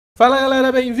Fala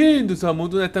galera, bem-vindos ao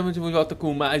Mundo, né? Estamos de volta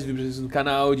com mais vídeos no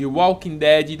canal de Walking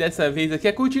Dead. E dessa vez aqui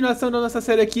é a continuação da nossa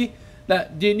série aqui da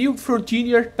The New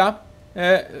Frontier, tá?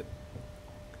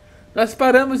 Nós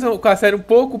paramos com a série um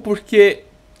pouco porque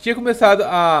tinha começado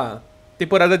a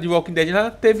temporada de Walking Dead na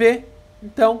TV.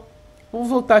 Então, vamos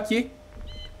voltar aqui.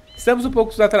 Estamos um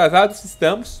pouco atrasados,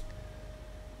 estamos,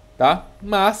 tá?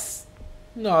 Mas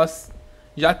nós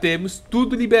já temos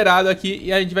tudo liberado aqui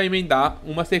e a gente vai emendar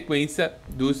uma sequência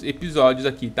dos episódios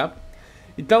aqui, tá?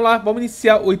 Então lá, vamos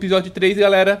iniciar o episódio 3,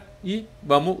 galera, e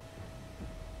vamos...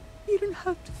 You don't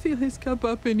have to fill his cup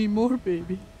up anymore,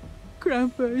 baby.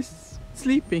 Grandpa is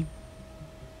sleeping.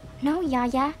 No,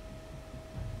 Yaya.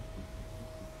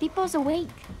 Pipo's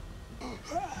awake.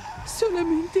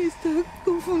 Solamente está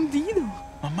confundido.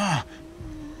 Mamá.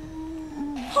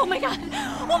 Oh my god!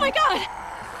 Oh my god!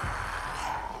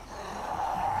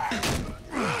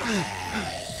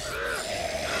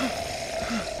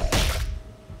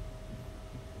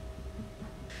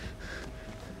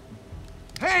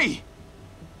 Hey!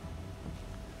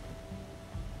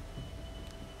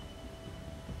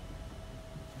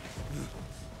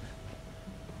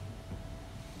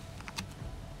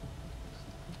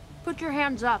 Put your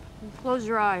hands up and close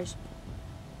your eyes.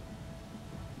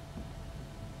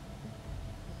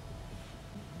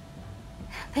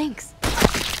 Thanks.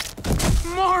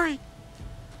 Mari!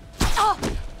 Oh,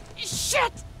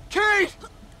 shit! Kate!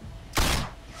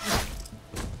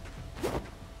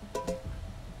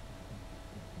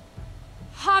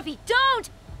 Javi, don't!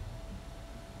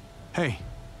 Hey.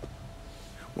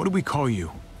 What do we call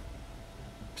you?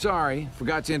 Sorry,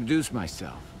 forgot to introduce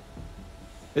myself.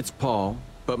 It's Paul,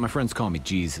 but my friends call me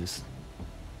Jesus.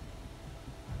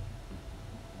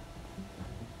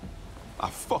 I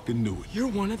fucking knew it. You're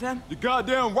one of them? You're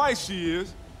goddamn right she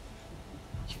is.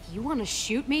 If you want to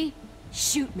shoot me,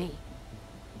 shoot me.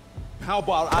 How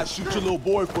about I shoot your little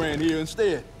boyfriend here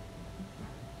instead?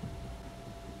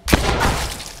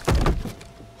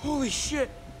 Holy shit!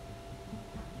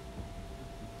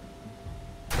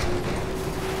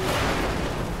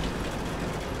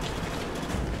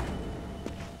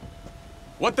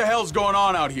 What the hell's going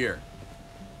on out here?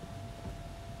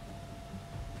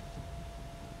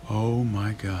 Oh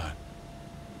my god.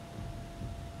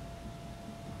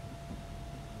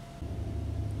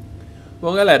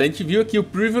 Bom galera, a gente viu aqui o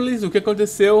Privilege, o que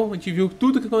aconteceu, a gente viu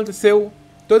tudo o que aconteceu,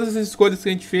 todas as escolhas que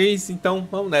a gente fez, então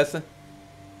vamos nessa.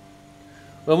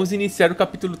 Vamos iniciar o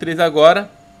capítulo 3 agora.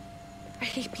 I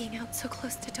hate being out so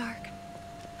close to dark.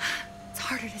 It's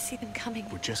harder to see them coming.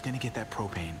 We're just gonna get that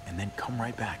propane and then come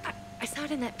right back. I saw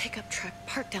it in that pickup truck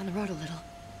parked down the road a little,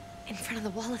 in front of the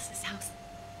Wallace's house.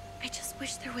 I just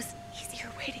wish there was an easier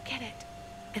way to get it,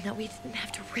 and that we didn't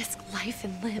have to risk life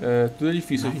and limb. Tudo é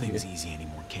difícil hoje em Nothing's dia. easy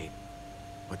anymore, Kate.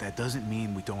 But that doesn't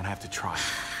mean we don't have to try.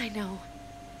 I know.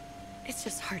 It's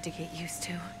just hard to get used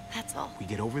to, that's all. We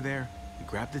get over there, we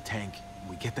grab the tank, and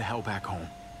we get the hell back home.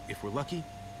 If we're lucky,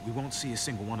 we won't see a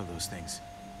single one of those things.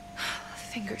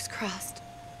 Fingers crossed.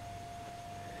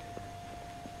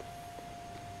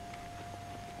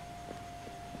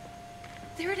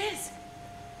 There it is!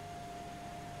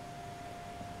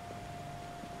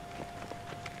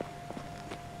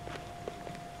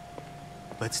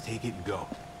 Let's take it and go.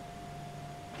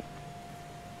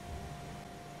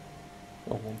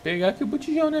 Bom, vamos pegar aqui o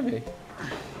botijão, né, velho?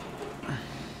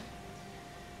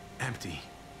 Empty.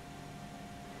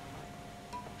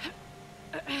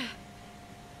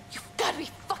 You've got to be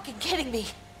fucking kidding me!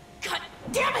 God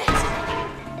damn it!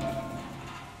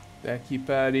 Tá que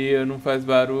pariu, não faz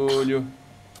barulho.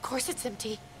 Of course it's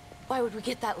empty. Why would we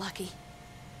get that lucky?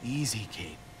 Easy,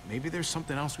 Kate. Maybe there's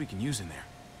something else we can use in there.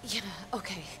 Yeah,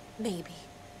 okay, maybe.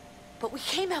 But we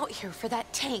came out here for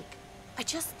that tank. I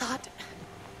just thought,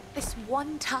 this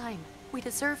one time, we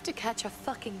deserve to catch a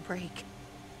fucking break.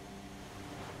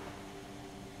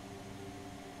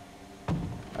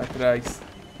 Atrás.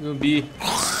 Zumbi.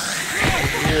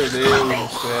 Meu Deus do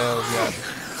céu, viado.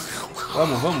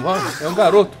 Vamos, vamos, vamos. É um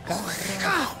garoto.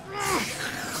 Caraca.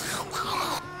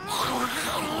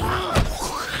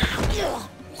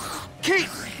 Kate,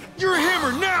 you're a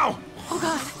hammer now! Oh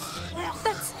god,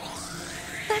 that's...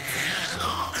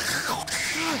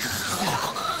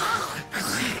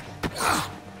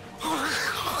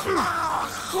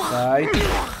 Vai.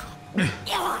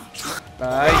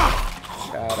 Vai.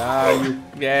 Caralho,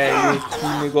 velho. Que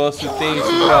negócio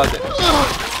tenso, brother.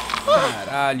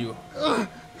 Caralho.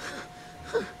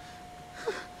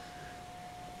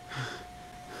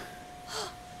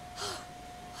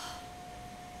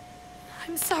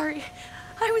 I'm sorry.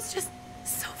 I was just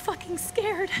so fucking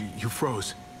scared. You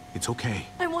froze. It's okay.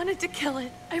 I wanted to kill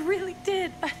it. I really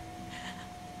did, but...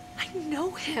 I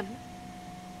know him.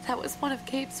 That was one of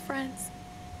Gabe's friends.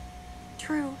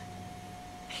 Drew.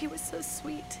 He was so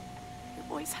sweet. He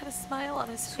always had a smile on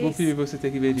his face. Desculpe você ter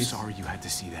que ver I'm isso. sorry you had to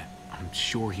see that. I'm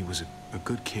sure he was a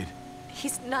good kid.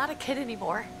 He's not a kid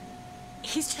anymore.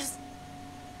 He's just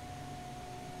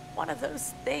one of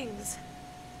those things.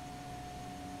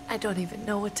 I don't even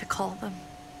know what to call them.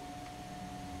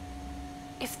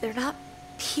 If they're not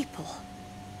people,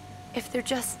 if they're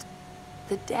just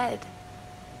the dead,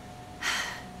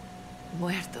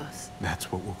 muertos.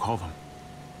 That's what we'll call them.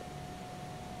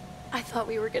 I thought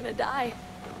we were gonna die.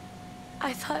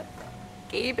 I thought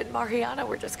Gabe and Mariana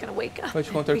were just gonna wake up Pode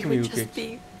and contar we comigo, would just Kate.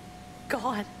 be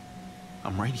gone.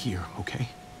 I'm right here, okay?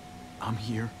 I'm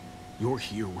here. You're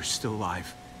here. We're still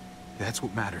alive. That's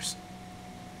what matters.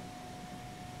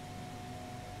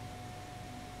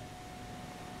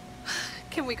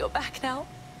 Can we go back now?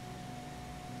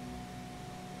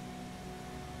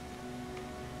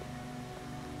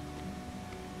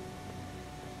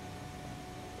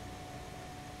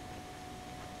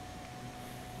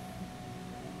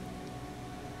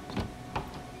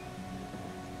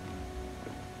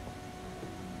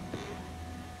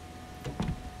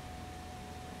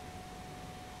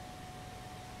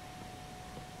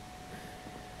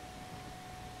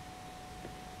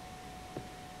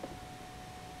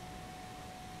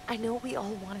 I know we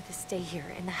all wanted to stay here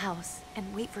in the house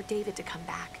and wait for David to come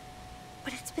back.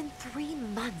 But it's been 3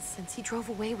 months since he drove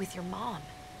away with your mom.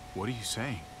 What are you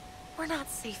saying? We're not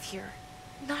safe here.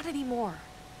 Not anymore.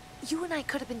 You and I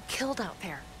could have been killed out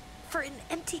there. For an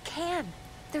empty can.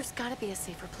 There's gotta be a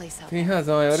safer place out Tem there.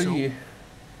 razão, é hora So- de ir.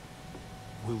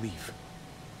 We'll leave.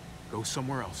 Go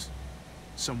somewhere else.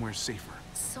 Somewhere safer.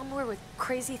 Somewhere with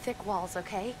crazy thick walls,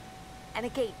 okay? And a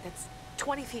gate that's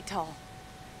 20 feet tall.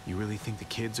 You really think the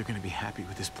kids are gonna be happy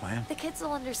with this plan? The kids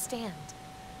will understand.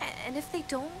 And if they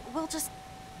don't, we'll just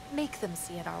make them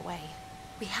see it our way.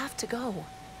 We have to go.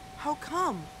 How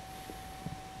come?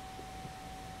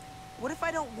 What if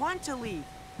I don't want to leave?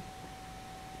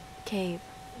 Gabe.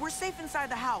 We're safe inside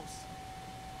the house.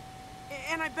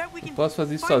 And I bet we can Posso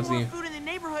fazer isso find more sozinho. food in the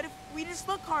neighborhood if we just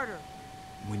look harder.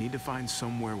 We need to find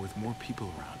somewhere with more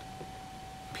people around.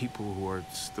 People who are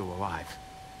still alive.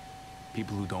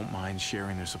 People who don't mind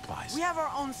sharing their supplies. We have our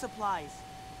own supplies.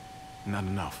 Not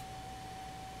enough.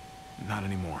 Not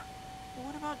anymore.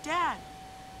 What about Dad?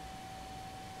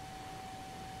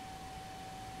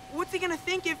 What's he gonna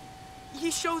think if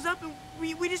he shows up and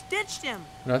we just ditched him?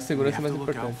 Nossa We segurança é have mais to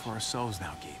look out importante. for ourselves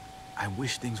now, Gabe. I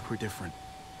wish things were different,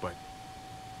 but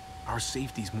our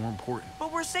safety's more important.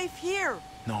 But we're safe here.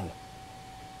 No,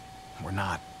 we're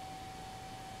not.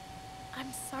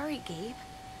 I'm sorry, Gabe.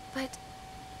 But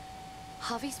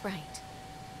Javi's right.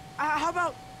 How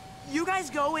about you guys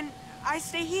go and I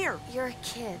stay here? You're a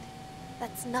kid.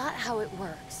 That's not how it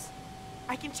works.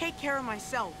 I can take care of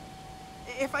myself.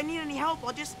 If I need any help,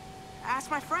 I'll just ask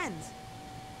my friends.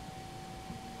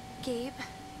 Gabe,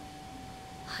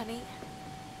 honey,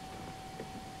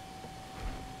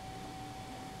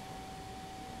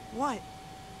 What?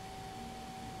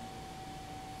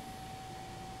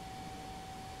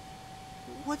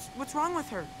 What's wrong with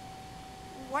her?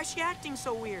 Why's she acting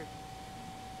so weird?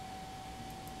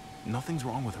 Nothing's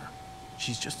wrong with her.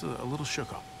 She's just a little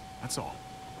shook up. That's all.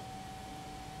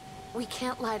 we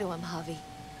can't lie to him, Javi.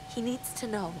 He needs to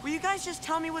know. Will you guys just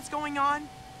tell me what's going on?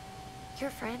 Your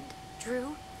friend,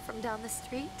 Drew, from down the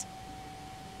street,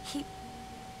 he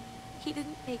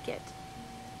didn't make it.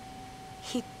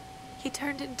 He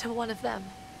turned into one of them.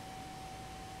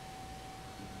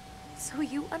 So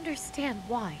you understand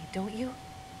why, don't you?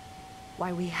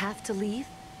 Why we have to leave?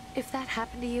 If that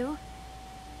happened to you,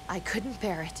 I couldn't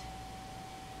bear it.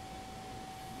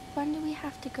 When do we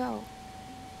have to go?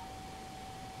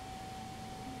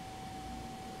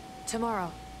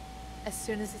 Tomorrow, as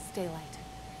soon as it's daylight.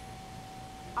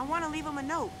 I want to leave him a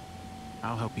note.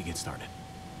 I'll help you get started.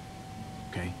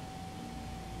 Okay?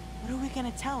 What are we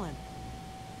gonna tell him?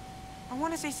 I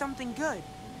want to say something good.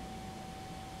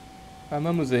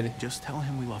 Amamos ele. Just tell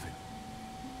him we love him.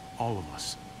 All of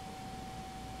us.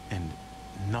 And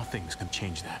nothing's gonna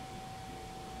change that.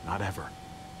 Not ever.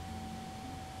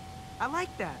 I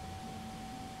like that.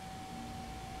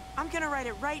 I'm gonna write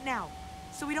it right now,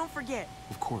 so we don't forget.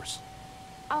 Of course.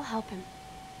 I'll help him.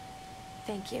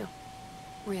 Thank you.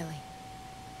 Really.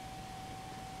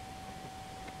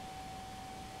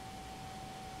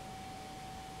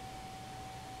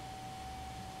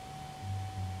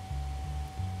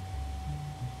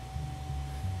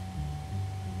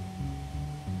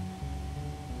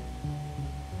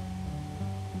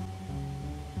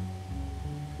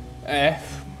 É.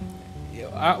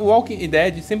 O Walking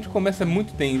Dead sempre começa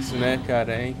muito tenso, né,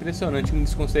 cara? É impressionante como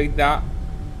eles conseguem dar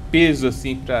peso,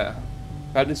 assim, pra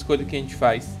cada escolha que a gente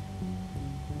faz.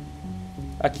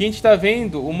 Aqui a gente tá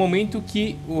vendo o momento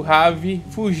que o Ravi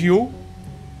fugiu,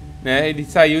 né? Ele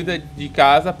saiu de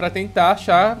casa pra tentar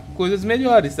achar coisas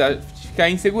melhores, tá? Ficar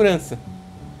em segurança.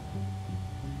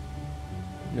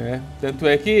 Né? Tanto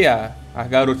é que a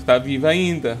garota tá viva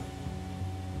ainda,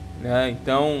 né?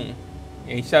 Então a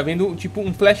gente tá vendo tipo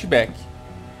um flashback.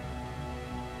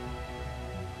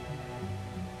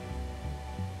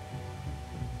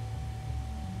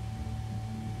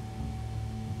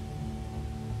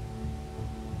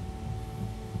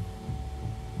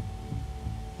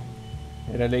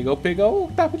 Era legal pegar o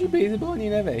taco de beisebol ali,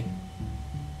 né, velho?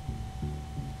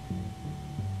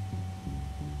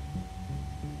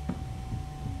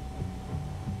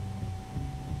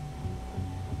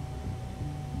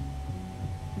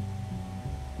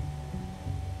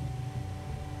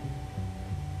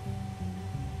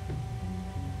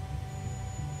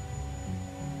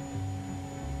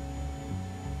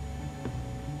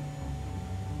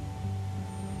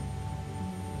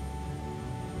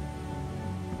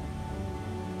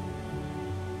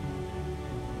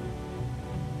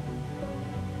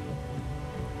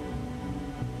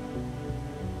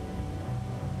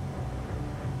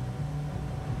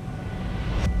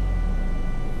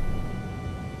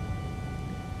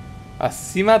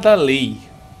 Acima da lei.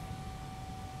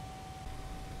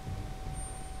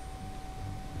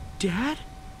 Dad?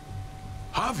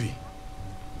 Javi?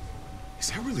 Is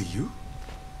that really you?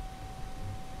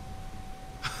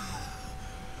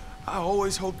 I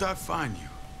always hoped I'd find you.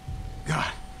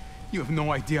 God, you have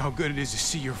no idea how good it is to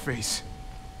see your face.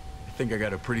 I think I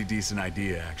got a pretty decent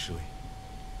idea, actually.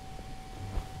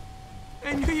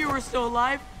 I knew you were still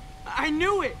alive. I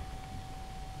knew it.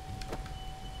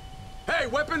 Hey,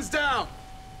 weapons down!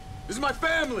 This is my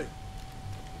family!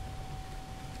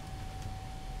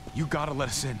 You gotta let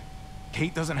us in.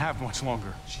 Kate doesn't have much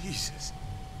longer. Jesus.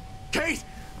 Kate!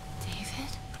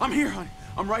 David? I'm here, honey.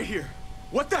 I'm right here.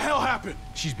 What the hell happened?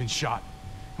 She's been shot.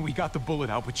 We got the bullet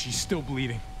out, but she's still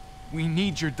bleeding. We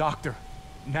need your doctor.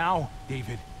 Now,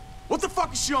 David. What the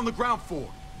fuck is she on the ground for?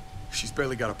 She's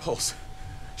barely got a pulse.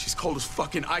 She's cold as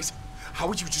fucking ice. How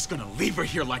are you just gonna leave her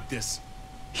here like this?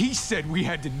 He said we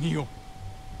had to kneel.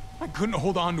 I couldn't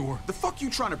hold on to her. The fuck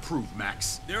you trying to prove,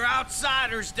 Max? They're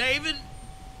outsiders, David.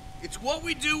 It's what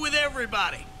we do with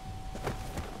everybody.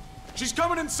 She's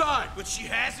coming inside. But she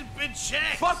hasn't been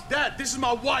checked. Fuck that. This is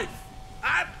my wife.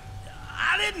 I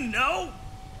didn't know.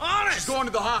 Honest. She's going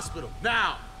to the hospital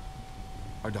now.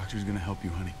 Our doctor's gonna help you,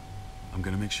 honey. I'm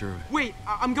gonna make sure of it. Wait,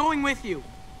 I'm going with you.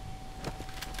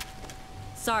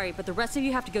 Sorry, but the rest of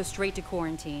you have to go straight to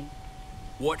quarantine.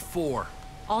 What for?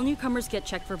 All newcomers get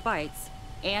checked for bites,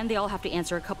 and they all have to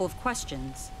answer a couple of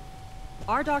questions.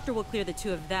 Our doctor will clear the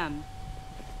two of them,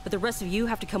 but the rest of you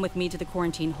have to come with me to the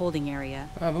quarantine holding area.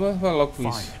 Vamos logo com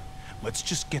Fine. isso. Let's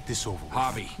just get this over with.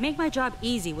 Javi. Make my job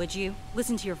easy, would you?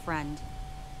 Listen to your friend.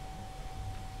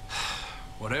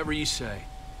 Whatever you say.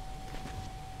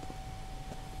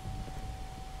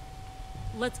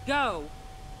 Let's go!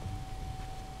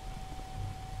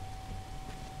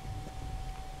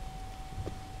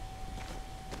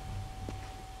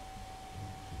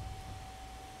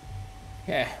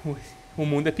 É, o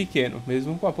mundo é pequeno.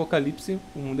 Mesmo com o apocalipse,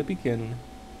 o mundo é pequeno, né?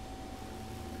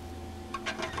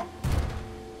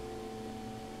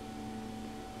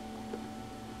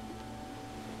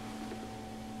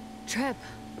 Trip.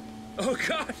 Oh,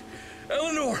 God.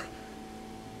 Eleanor!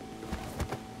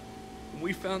 When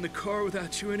we found the car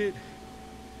without you in it,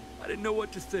 I didn't know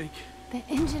what to think. The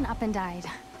engine up and died.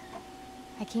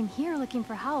 I came here looking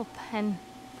for help, and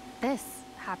this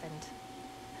happened.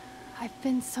 I've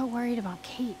been so worried about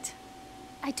Kate.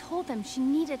 I told them she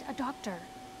needed a doctor.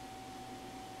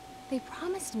 They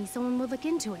promised me someone would look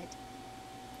into it.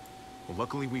 Well,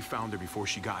 luckily we found her before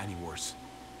she got any worse.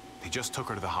 They just took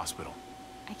her to the hospital.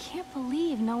 I can't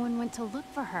believe no one went to look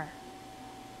for her.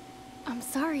 I'm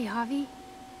sorry, Javi.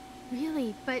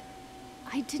 Really, but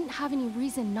I didn't have any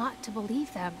reason not to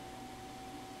believe them.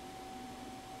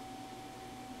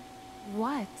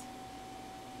 What?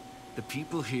 The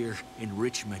people here in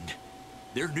Richmond,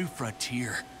 their new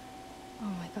frontier.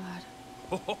 Oh my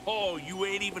god. Oh, you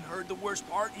ain't even heard the worst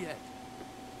part yet.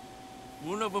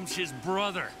 One of them's his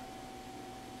brother.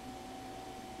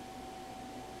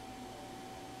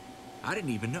 I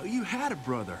didn't even know you had a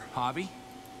brother, Javi.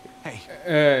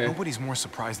 Hey, nobody's more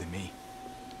surprised than me.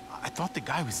 I thought the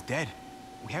guy was dead.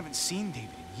 We haven't seen David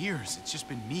in years. It's just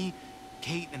been me,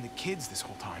 Kate, and the kids this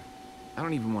whole time. I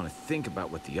don't even want to think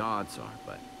about what the odds are,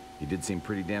 but he did seem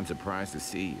pretty damn surprised to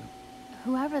see you.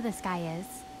 whoever this guy is,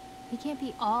 he can't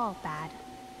be all bad,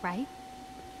 right?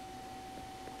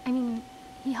 I mean,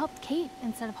 he helped Kate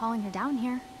instead of hauling her down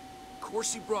here. Of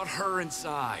course he brought her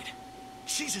inside.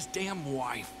 She's his damn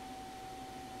wife.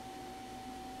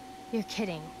 You're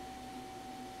kidding.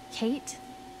 Kate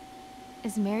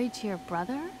is married to your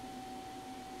brother?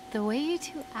 The way you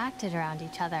two acted around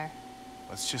each other.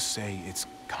 Let's just say it's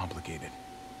complicated,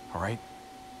 all right?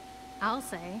 I'll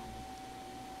say.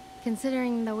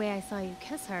 Considering the way I saw you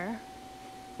kiss her.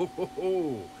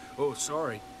 Oh,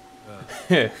 sorry.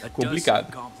 That does Complicado.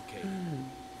 sound complicated.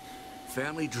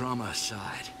 Family drama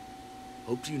aside,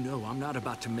 hope you know I'm not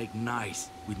about to make nice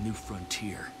with New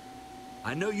Frontier.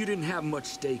 I know you didn't have much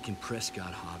stake in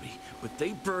Prescott Hobby, but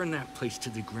they burned that place to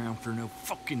the ground for no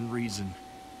fucking reason.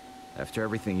 After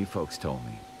everything you folks told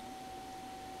me,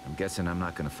 I'm guessing I'm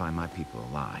not gonna find my people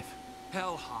alive.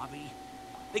 Hell, Hobby.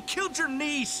 They killed your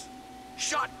niece!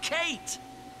 Shot Kate!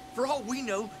 For all we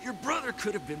know, your brother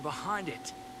could have been behind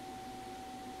it.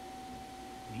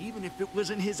 And even if it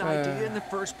wasn't his idea in the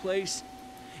first place,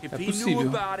 if he knew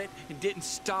about it and didn't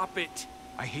stop it...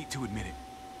 I hate to admit it,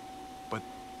 but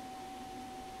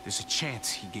there's a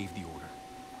chance he gave the order.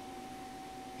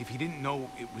 If he didn't know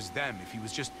it was them, if he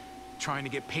was just trying to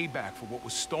get payback for what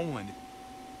was stolen,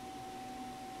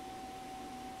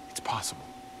 it's possible.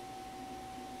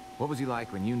 What was he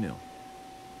like when you knew?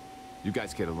 You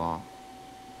guys get along?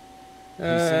 He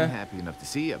seemed happy enough to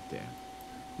see you up there.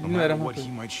 No matter what he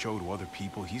might show to other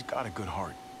people, he's got a good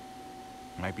heart.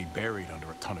 Might be buried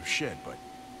under a ton of shit, but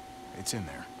it's in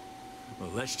there. Well,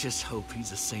 let's just hope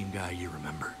he's the same guy you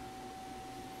remember.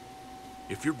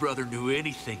 If your brother knew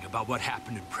anything about what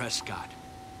happened in Prescott,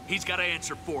 he's got to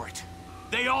answer for it.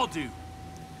 They all do.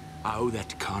 I owe that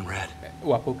to Conrad.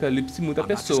 O apocalipse muda a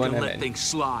pessoa, né, let velho? things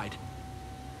slide.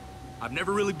 I've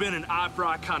never really been an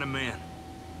eye-for-eye kind of man.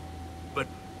 But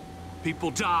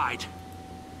people died.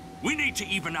 We need to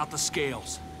even out the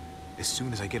scales. As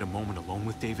soon as I get a moment alone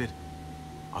with David,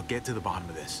 I'll get to the bottom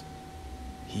of this.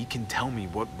 He can tell me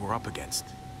what we're up against.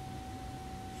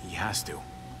 He has to.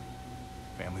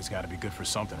 Family's got to be good for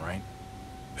something, right?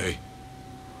 Hey.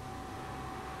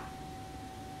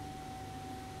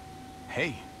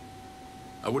 Hey.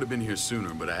 I would have been here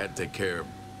sooner, but I had to take care of...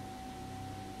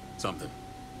 something.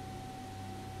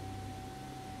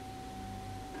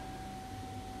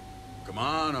 Come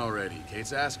on already.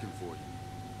 Kate's asking for you.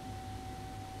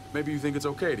 Maybe you think it's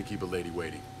okay to keep a lady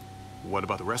waiting. What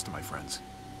about the rest of my friends?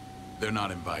 They're not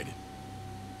invited.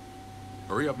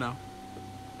 Hurry up now.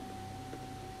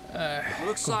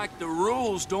 Looks like the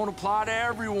rules don't apply to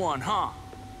everyone, huh?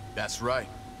 That's right.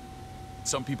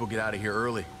 Some people get out of here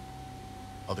early.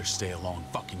 Others stay a long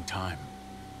fucking time.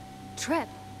 Trip,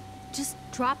 just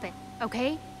drop it,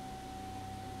 okay?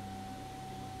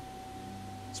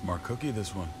 Smart cookie,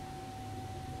 this one.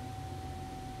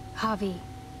 Javi,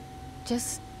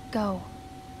 just go.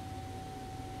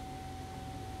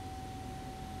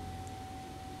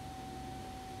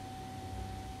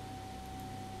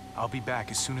 I'll be back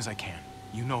as soon as I can.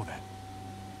 You know that.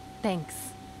 Thanks.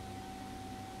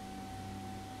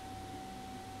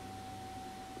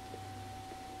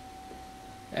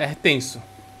 É tenso,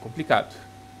 complicado.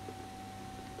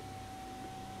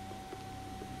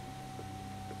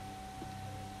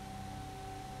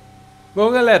 Bom,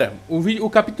 galera, o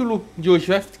capítulo de hoje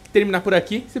vai terminar por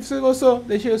aqui. Se você gostou,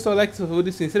 deixe aí o seu like, seu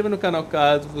favorito, se inscreva no canal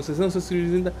caso vocês não são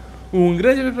inscritos ainda. Um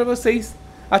grande beijo pra vocês.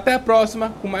 Até a próxima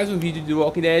com mais um vídeo de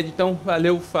Walking Dead. Então,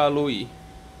 valeu, falou e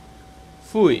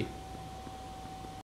fui.